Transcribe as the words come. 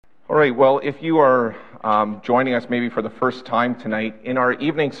All right, well, if you are joining us maybe for the first time tonight, in our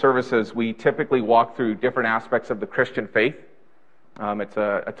evening services, we typically walk through different aspects of the Christian faith. It's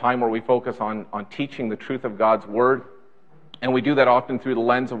a time where we focus on teaching the truth of God's Word, and we do that often through the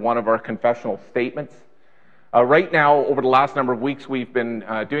lens of one of our confessional statements. Right now, over the last number of weeks, we've been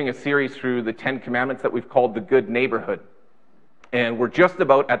doing a series through the Ten Commandments that we've called The Good Neighborhood. And we're just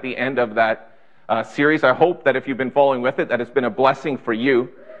about at the end of that series. I hope that if you've been following with it, that it's been a blessing for you.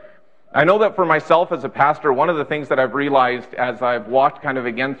 I know that for myself as a pastor, one of the things that I've realized as I've walked kind of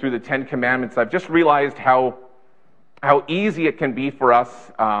again through the Ten Commandments, I've just realized how easy it can be for us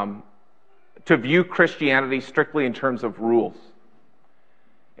to view Christianity strictly in terms of rules.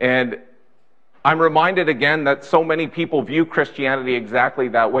 And I'm reminded again that so many people view Christianity exactly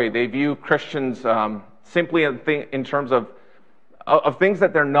that way. They view Christians simply in terms of things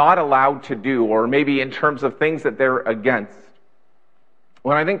that they're not allowed to do, or maybe in terms of things that they're against.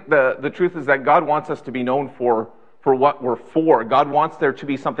 When I think the truth is that God wants us to be known for what we're for. God wants there to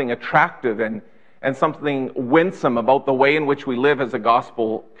be something attractive and something winsome about the way in which we live as a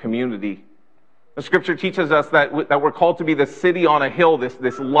gospel community. The Scripture teaches us that we're called to be the city on a hill,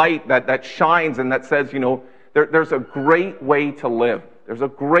 this light that shines and that says, there's a great way to live. There's a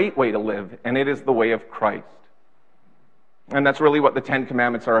great way to live, and it is the way of Christ. And that's really what the Ten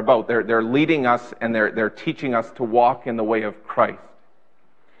Commandments are about. They're leading us and they're teaching us to walk in the way of Christ.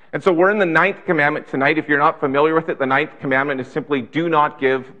 And so we're in the ninth commandment tonight. If you're not familiar with it, the ninth commandment is simply do not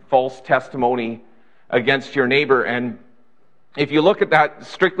give false testimony against your neighbor. And if you look at that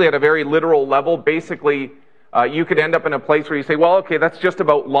strictly at a very literal level, basically you could end up in a place where you say, well, okay, that's just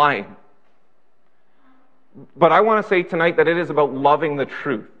about lying. But I want to say tonight that it is about loving the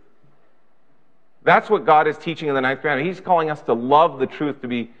truth. That's what God is teaching in the ninth commandment. He's calling us to love the truth, to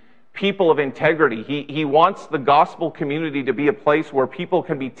be people of integrity. He wants the gospel community to be a place where people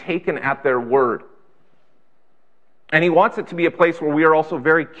can be taken at their word. And he wants it to be a place where we are also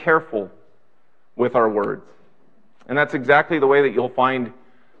very careful with our words. And that's exactly the way that you'll find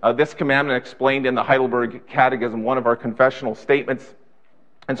this commandment explained in the Heidelberg Catechism, one of our confessional statements.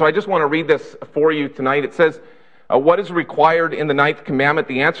 And so I just want to read this for you tonight. It says, what is required in the ninth commandment?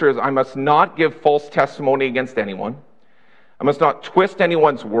 The answer is, I must not give false testimony against anyone. I must not twist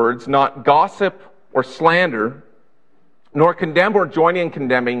anyone's words, not gossip or slander, nor condemn or join in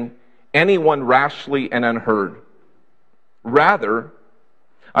condemning anyone rashly and unheard. Rather,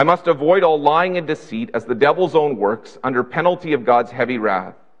 I must avoid all lying and deceit as the devil's own works under penalty of God's heavy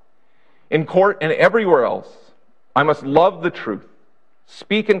wrath. In court and everywhere else, I must love the truth,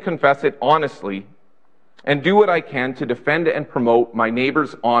 speak and confess it honestly, and do what I can to defend and promote my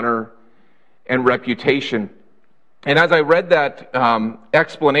neighbor's honor and reputation. And as I read that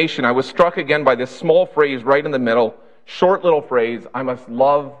explanation, I was struck again by this small phrase right in the middle, short little phrase, I must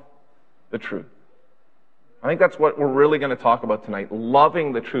love the truth. I think that's what we're really going to talk about tonight,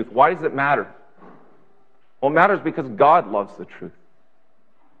 loving the truth. Why does it matter? Well, it matters because God loves the truth.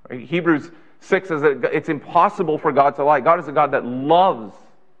 Right? Hebrews 6 says that it's impossible for God to lie. God is a God that loves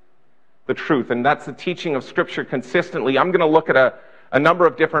the truth, and that's the teaching of Scripture consistently. I'm going to look at a number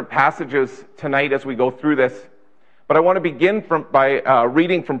of different passages tonight as we go through this. But I want to begin by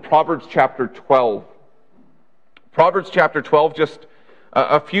reading from Proverbs chapter 12. Proverbs chapter 12, just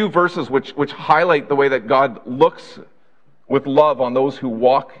a few verses which highlight the way that God looks with love on those who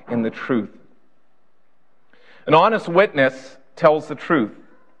walk in the truth. An honest witness tells the truth,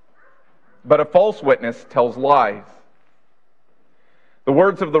 but a false witness tells lies. The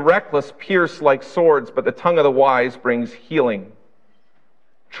words of the reckless pierce like swords, but the tongue of the wise brings healing.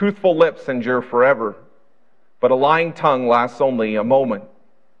 Truthful lips endure forever, but a lying tongue lasts only a moment.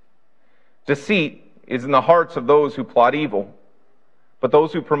 Deceit is in the hearts of those who plot evil, but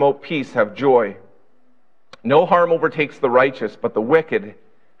those who promote peace have joy. No harm overtakes the righteous, but the wicked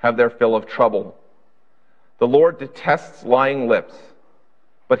have their fill of trouble. The Lord detests lying lips,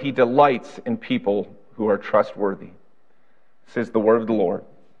 but he delights in people who are trustworthy. This is the word of the Lord.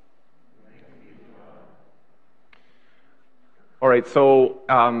 All right, so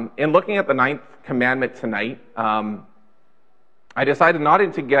in looking at the ninth commandment tonight, I decided not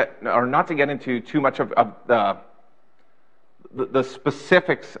to get into too much of the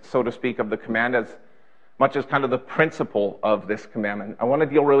specifics, so to speak, of the command as much as kind of the principle of this commandment. I want to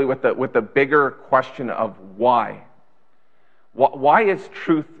deal really with the bigger question of why. Why is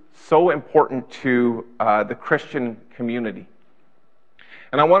truth so important to the Christian community?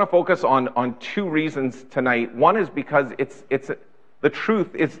 And I want to focus on two reasons tonight. One is because the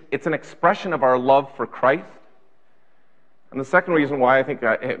truth is an expression of our love for Christ. And the second reason why I think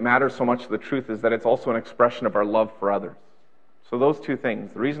it matters so much, the truth, is that it's also an expression of our love for others. So those two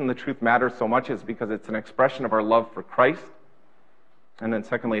things. The reason the truth matters so much is because it's an expression of our love for Christ. And then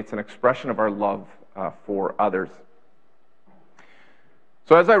secondly, it's an expression of our love for others.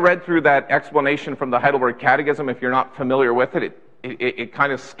 So as I read through that explanation from the Heidelberg Catechism, if you're not familiar with it, it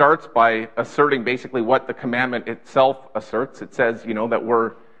kind of starts by asserting basically what the commandment itself asserts. It says, that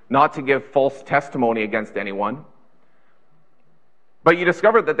we're not to give false testimony against anyone. But you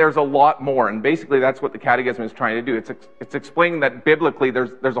discover that there's a lot more, and basically that's what the Catechism is trying to do. It's explaining that biblically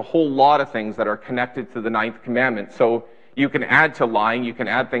there's a whole lot of things that are connected to the ninth commandment. So you can add to lying, you can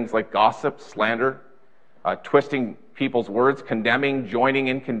add things like gossip, slander, twisting people's words, condemning, joining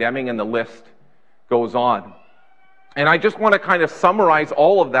in condemning, and the list goes on. And I just want to kind of summarize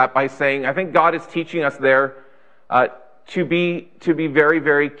all of that by saying I think God is teaching us there to be very,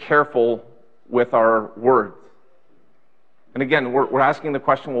 very careful with our words. And again, we're asking the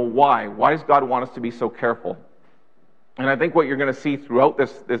question, well, why? Why does God want us to be so careful? And I think what you're going to see throughout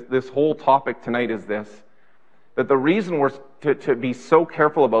this whole topic tonight is this, that the reason we're to be so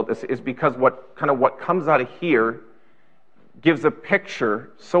careful about this is because what comes out of here gives a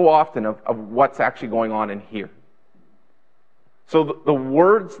picture so often of what's actually going on in here. So the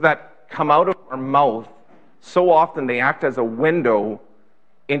words that come out of our mouth, so often they act as a window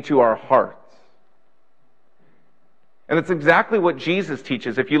into our hearts. And it's exactly what Jesus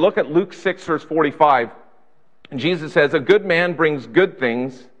teaches. If you look at Luke 6, verse 45, Jesus says, "A good man brings good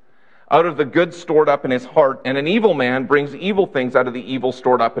things out of the good stored up in his heart, and an evil man brings evil things out of the evil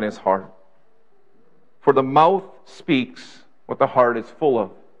stored up in his heart. For the mouth speaks what the heart is full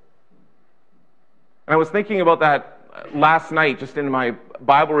of." And I was thinking about that last night, just in my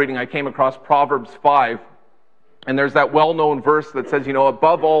Bible reading. I came across Proverbs 5, and there's that well-known verse that says,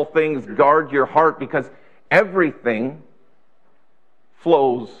 above all things, guard your heart, because everything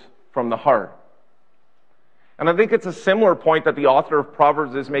flows from the heart. And I think it's a similar point that the author of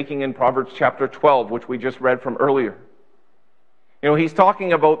Proverbs is making in Proverbs chapter 12, which we just read from earlier. He's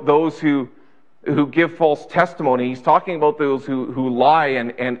talking about those who give false testimony. He's talking about those who lie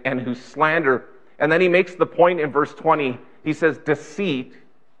and who slander. And then he makes the point in verse 20. He says, deceit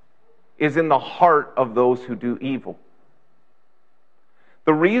is in the heart of those who do evil.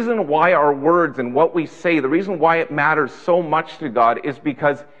 The reason why our words and what we say, the reason why it matters so much to God is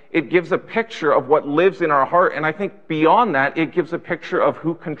because it gives a picture of what lives in our heart. And I think beyond that, it gives a picture of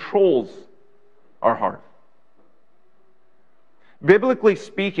who controls our heart. Biblically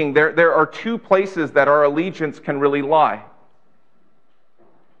speaking, there are two places that our allegiance can really lie.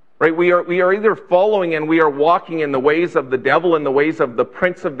 Right? We are either following and we are walking in the ways of the devil and the ways of the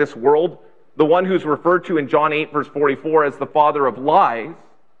prince of this world, the one who's referred to in John 8, verse 44 as the father of lies,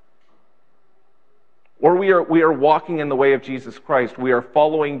 or we are walking in the way of Jesus Christ. We are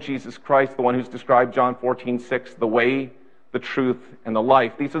following Jesus Christ, the one who's described John 14:6, the way, the truth, and the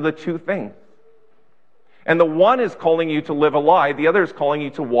life. These are the two things. And the one is calling you to live a lie, the other is calling you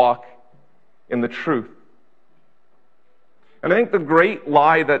to walk in the truth. And I think the great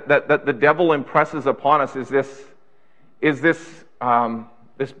lie that the devil impresses upon us is this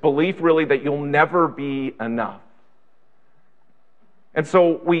belief really that you'll never be enough. And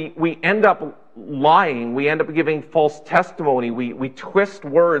so we end up lying, we end up giving false testimony, we twist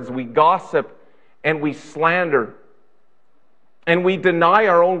words, we gossip, and we slander. And we deny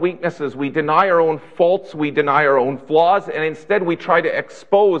our own weaknesses, we deny our own faults, we deny our own flaws, and instead we try to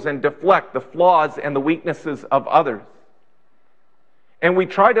expose and deflect the flaws and the weaknesses of others. And we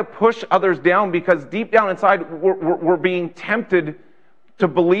try to push others down because deep down inside we're being tempted to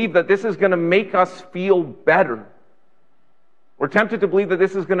believe that this is going to make us feel better. We're tempted to believe that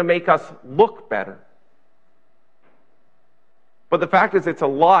this is going to make us look better. But the fact is it's a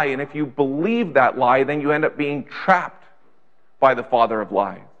lie, and if you believe that lie, then you end up being trapped by the father of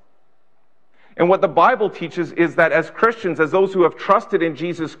lies. And what the Bible teaches is that as Christians, as those who have trusted in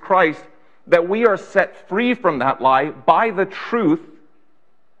Jesus Christ, that we are set free from that lie by the truth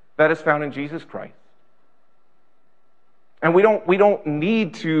that is found in Jesus Christ. And we don't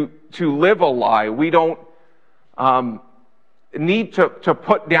need to live a lie. We don't need to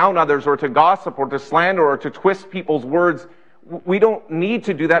put down others or to gossip or to slander or to twist people's words. We don't need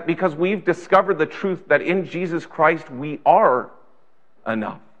to do that because we've discovered the truth that in Jesus Christ we are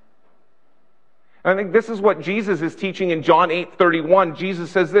enough. And I think this is what Jesus is teaching in John 8:31. Jesus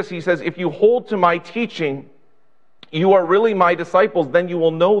says this, he says, "If you hold to my teaching, you are really my disciples, then you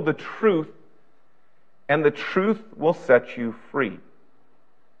will know the truth, and the truth will set you free."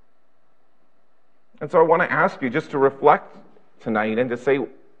 And so I want to ask you just to reflect tonight and to say,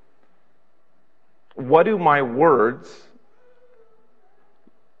 what do my words,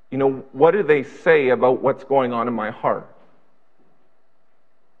 what do they say about what's going on in my heart?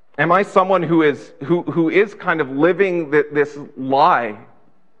 Am I someone who is kind of living this lie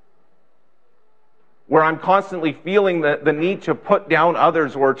where I'm constantly feeling the need to put down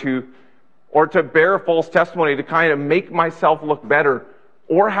others or to bear false testimony to kind of make myself look better?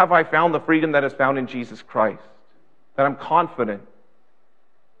 Or have I found the freedom that is found in Jesus Christ? That I'm confident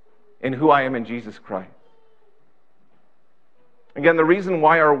in who I am in Jesus Christ. Again, the reason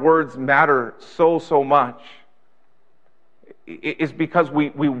why our words matter so much is because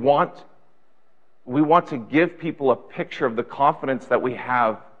we want to give people a picture of the confidence that we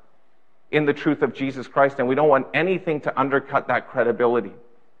have in the truth of Jesus Christ, and we don't want anything to undercut that credibility.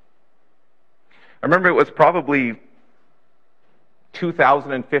 I remember it was probably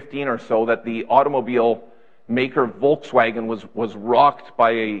 2015 or so that the automobile maker Volkswagen was rocked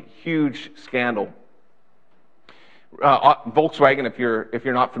by a huge scandal. Volkswagen, if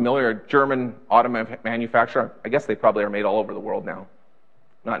you're not familiar, a German auto manufacturer. I guess they probably are made all over the world now.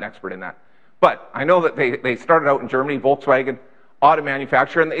 Not an expert in that. But I know that they started out in Germany, Volkswagen auto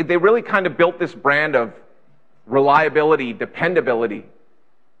manufacturer, and they really kind of built this brand of reliability, dependability,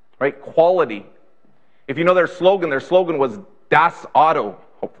 right? Quality. If you know their slogan was Das Auto.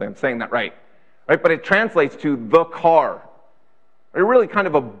 Hopefully I'm saying that right. Right? But it translates to the car. They're really kind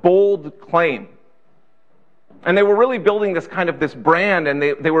of a bold claim. And they were really building this brand, and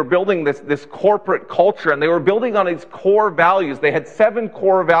they were building this corporate culture, and they were building on its core values. They had 7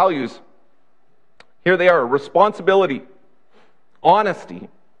 core values. Here they are: responsibility, honesty,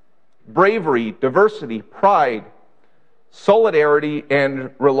 bravery, diversity, pride, solidarity, and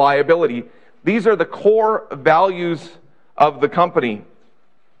reliability. These are the core values of the company.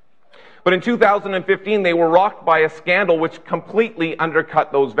 But in 2015, they were rocked by a scandal which completely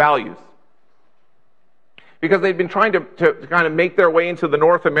undercut those values. Because they'd been trying to kind of make their way into the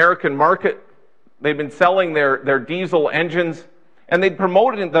North American market. They'd been selling their diesel engines, and they'd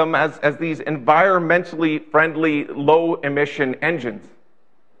promoted them as these environmentally friendly, low-emission engines.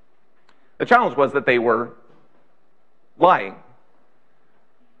 The challenge was that they were lying.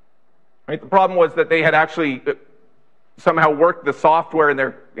 Right? The problem was that they had actually somehow worked the software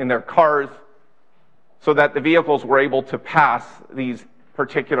in their cars so that the vehicles were able to pass these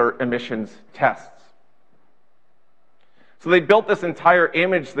particular emissions tests. So they built this entire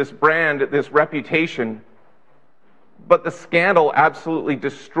image, this brand, this reputation, but the scandal absolutely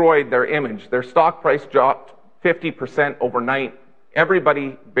destroyed their image. Their stock price dropped 50% overnight.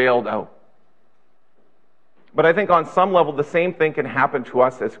 Everybody bailed out. But I think on some level, the same thing can happen to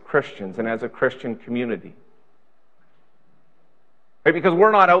us as Christians and as a Christian community. Right? Because we're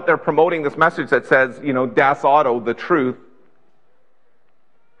not out there promoting this message that says, Das Auto, the truth.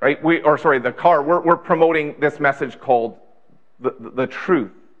 Right? The car. We're promoting this message called the truth.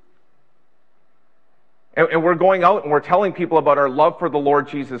 And we're going out and we're telling people about our love for the Lord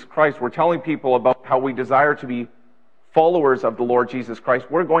Jesus Christ. We're telling people about how we desire to be followers of the Lord Jesus Christ.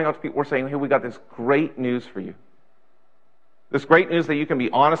 We're going out to people, we're saying, hey, we got this great news for you. This great news that you can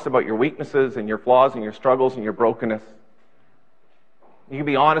be honest about your weaknesses and your flaws and your struggles and your brokenness. You can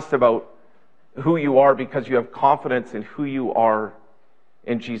be honest about who you are because you have confidence in who you are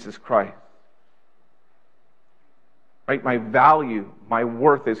in Jesus Christ. Right? My value, my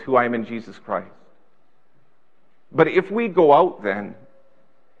worth is who I am in Jesus Christ. But if we go out then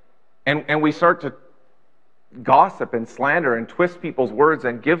and we start to gossip and slander and twist people's words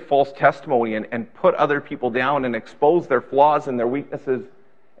and give false testimony and put other people down and expose their flaws and their weaknesses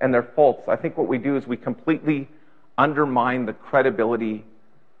and their faults, I think what we do is we completely undermine the credibility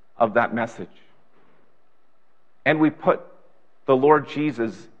of that message. And we put the Lord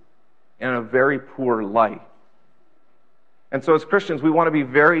Jesus in a very poor light. And so as Christians, we want to be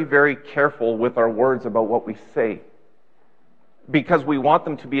very, very careful with our words about what we say, because we want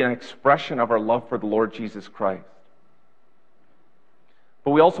them to be an expression of our love for the Lord Jesus Christ.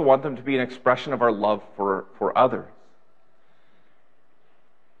 But we also want them to be an expression of our love for others.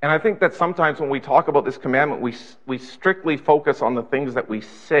 And I think that sometimes when we talk about this commandment, we strictly focus on the things that we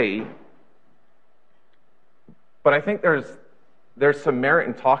say. But I think there's some merit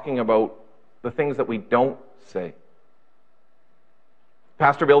in talking about the things that we don't say.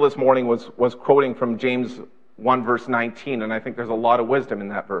 Pastor Bill this morning was quoting from James 1 verse 19, and I think there's a lot of wisdom in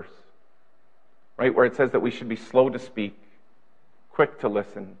that verse, right? Where it says that we should be slow to speak, quick to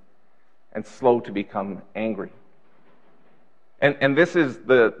listen, and slow to become angry. And this is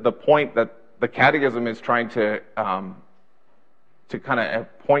the point that the Catechism is trying to kind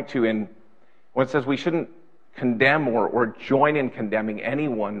of point to in when it says we shouldn't condemn or join in condemning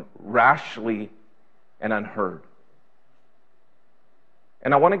anyone rashly and unheard.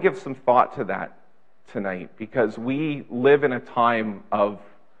 And I want to give some thought to that tonight, because we live in a time of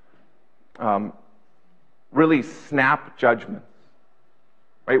really snap judgments,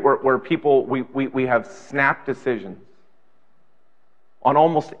 right? Where people, we have snap decisions on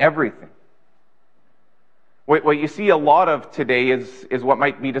almost everything. What you see a lot of today is what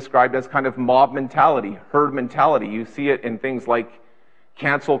might be described as kind of mob mentality, herd mentality. You see it in things like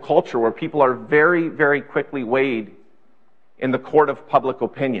cancel culture, where people are very, very quickly weighed in the court of public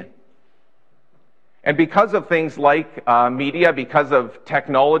opinion. And because of things like media, because of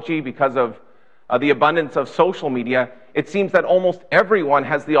technology, because of the abundance of social media, it seems that almost everyone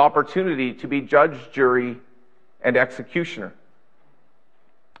has the opportunity to be judge, jury, and executioner.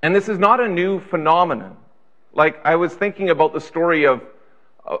 And this is not a new phenomenon. Like, I was thinking about the story of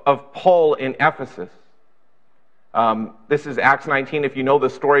Paul in Ephesus. This is Acts 19. If you know the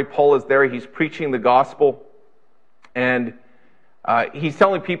story, Paul is there. He's preaching the gospel. And he's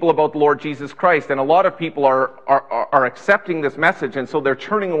telling people about the Lord Jesus Christ. And a lot of people are accepting this message. And so they're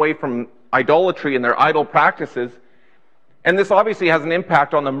turning away from idolatry and their idol practices. And this obviously has an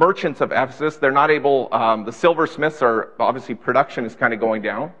impact on the merchants of Ephesus. They're not able, the silversmiths are, obviously production is kind of going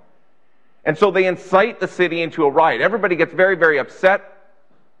down. And so they incite the city into a riot. Everybody gets very, very upset.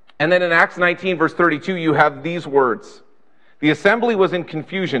 And then in Acts 19, verse 32, you have these words. The assembly was in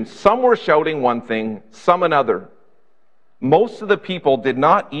confusion. Some were shouting one thing, some another. Most of the people did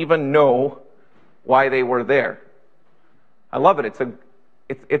not even know why they were there. I love it.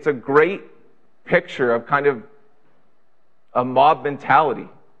 It's a great picture of kind of a mob mentality.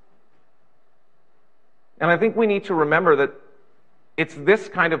 And I think we need to remember that it's this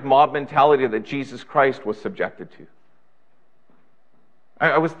kind of mob mentality that Jesus Christ was subjected to.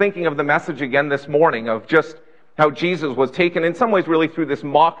 I was thinking of the message again this morning of just how Jesus was taken in some ways really through this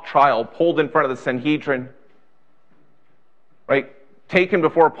mock trial, pulled in front of the Sanhedrin, right? Taken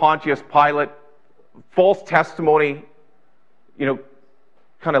before Pontius Pilate, false testimony,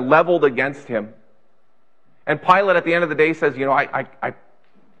 kind of leveled against him. And Pilate at the end of the day says, I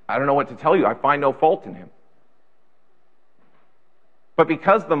don't know what to tell you. I find no fault in him. But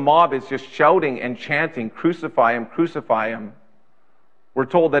because the mob is just shouting and chanting, crucify him, we're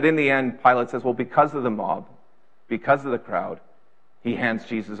told that in the end, Pilate says, well, because of the mob, because of the crowd, he hands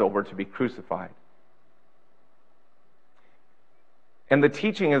Jesus over to be crucified. And the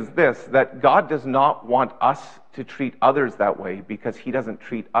teaching is this, that God does not want us to treat others that way because he doesn't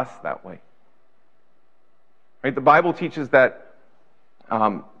treat us that way. Right? The Bible teaches that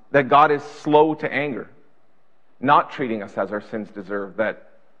God is slow to anger, not treating us as our sins deserve, that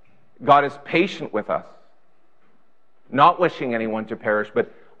God is patient with us, not wishing anyone to perish,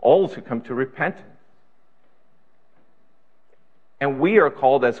 but all to come to repentance. And we are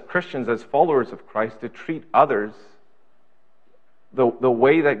called as Christians, as followers of Christ, to treat others the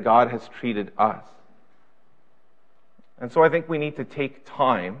way that God has treated us. And so I think we need to take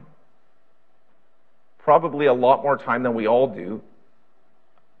time, probably a lot more time than we all do,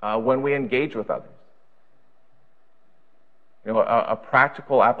 when we engage with others. A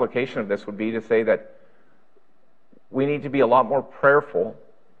practical application of this would be to say that we need to be a lot more prayerful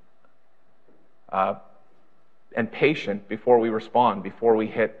and patient before we respond, before we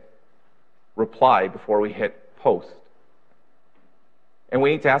hit reply, before we hit post. And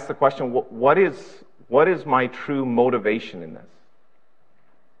we need to ask the question, what is my true motivation in this?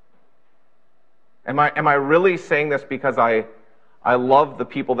 Am I really saying this because I love the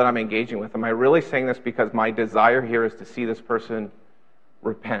people that I'm engaging with? Am I really saying this because my desire here is to see this person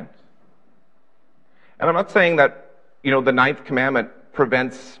repent? And I'm not saying that, the ninth commandment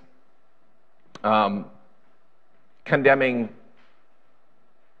prevents condemning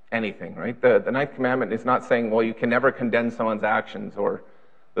anything, right? The ninth commandment is not saying, well, you can never condemn someone's actions or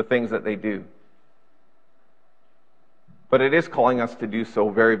the things that they do. But it is calling us to do so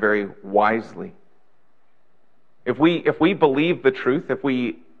very, very wisely. If we believe the truth, if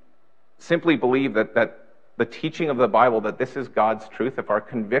we simply believe that the teaching of the Bible, that this is God's truth, if our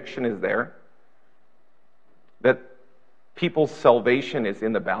conviction is there, that people's salvation is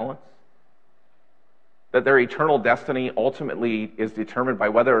in the balance, that their eternal destiny ultimately is determined by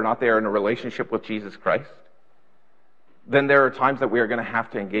whether or not they are in a relationship with Jesus Christ, then there are times that we are going to have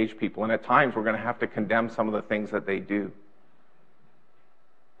to engage people, and at times we're going to have to condemn some of the things that they do.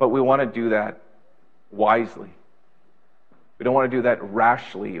 But we want to do that wisely. We don't want to do that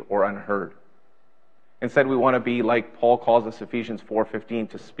rashly or unheard. Instead, we want to be like Paul calls us, Ephesians 4:15,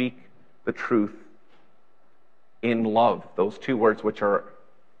 to speak the truth in love. Those two words which are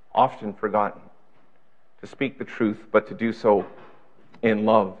often forgotten. To speak the truth, but to do so in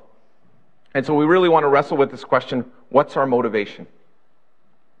love. And so we really want to wrestle with this question, what's our motivation?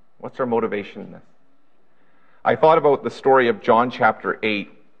 What's our motivation in this? I thought about the story of John chapter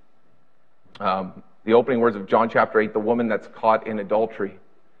 8. The opening words of John chapter 8, the woman that's caught in adultery,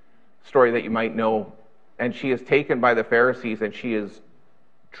 story that you might know. And she is taken by the Pharisees and she is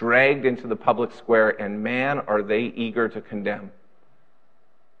dragged into the public square, and man, are they eager to condemn.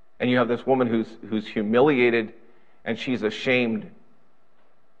 And you have this woman who's humiliated and she's ashamed.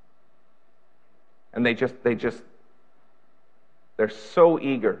 And they're so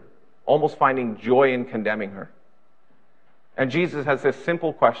eager, almost finding joy in condemning her. And Jesus has this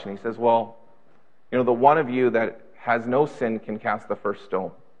simple question. He says, well, the one of you that has no sin can cast the first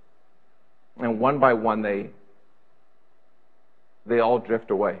stone. And one by one, they all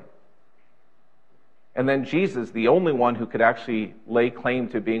drift away. And then Jesus, the only one who could actually lay claim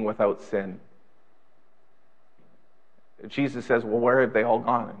to being without sin, Jesus says, well, where have they all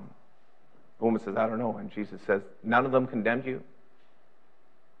gone? And the woman says, I don't know. And Jesus says, none of them condemned you?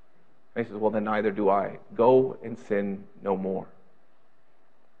 And he says, well, then neither do I. Go and sin no more.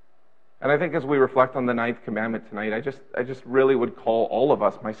 And I think as we reflect on the 9th commandment tonight, I just really would call all of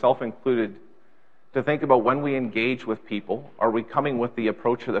us, myself included, to think about when we engage with people, are we coming with the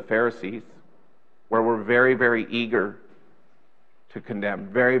approach of the Pharisees, where we're very, very eager to condemn,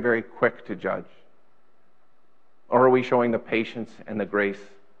 very, very quick to judge? Or are we showing the patience and the grace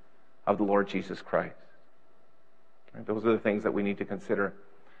of the Lord Jesus Christ? Right? Those are the things that we need to consider.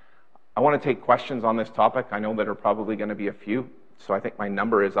 I want to take questions on this topic. I know there are probably going to be a few, so I think my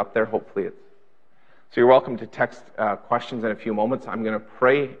number is up there. Hopefully it's. So you're welcome to text questions in a few moments. I'm going to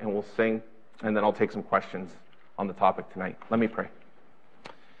pray and we'll sing, and then I'll take some questions on the topic tonight. Let me pray.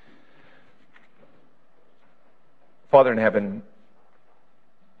 Father in heaven,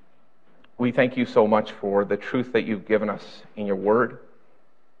 we thank you so much for the truth that you've given us in your word.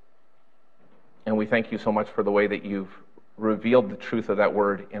 And we thank you so much for the way that you've revealed the truth of that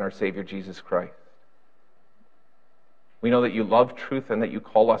word in our Savior Jesus Christ. We know that you love truth and that you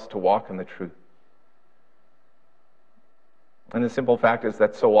call us to walk in the truth. And the simple fact is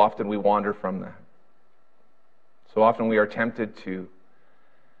that so often we wander from that. So often we are tempted to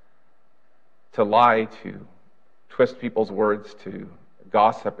lie, to twist people's words, to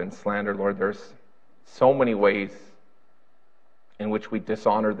gossip and slander. Lord, there's so many ways in which we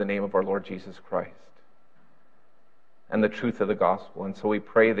dishonor the name of our Lord Jesus Christ and the truth of the gospel. And so we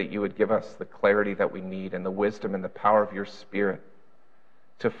pray that you would give us the clarity that we need and the wisdom and the power of your Spirit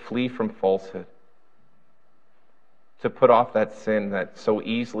to flee from falsehood, to put off that sin that so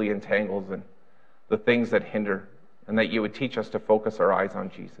easily entangles and the things that hinder, and that you would teach us to focus our eyes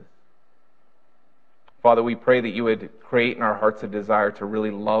on Jesus. Father, we pray that you would create in our hearts a desire to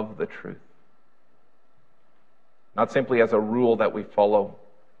really love the truth, not simply as a rule that we follow,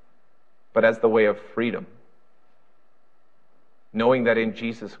 but as the way of freedom, knowing that in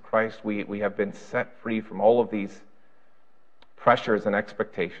Jesus Christ we have been set free from all of these pressures and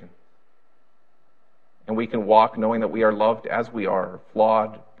expectations. And we can walk knowing that we are loved as we are,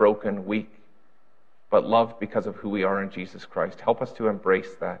 flawed, broken, weak, but loved because of who we are in Jesus Christ. Help us to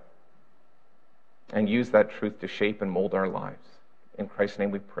embrace that and use that truth to shape and mold our lives. In Christ's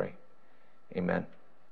name we pray. Amen.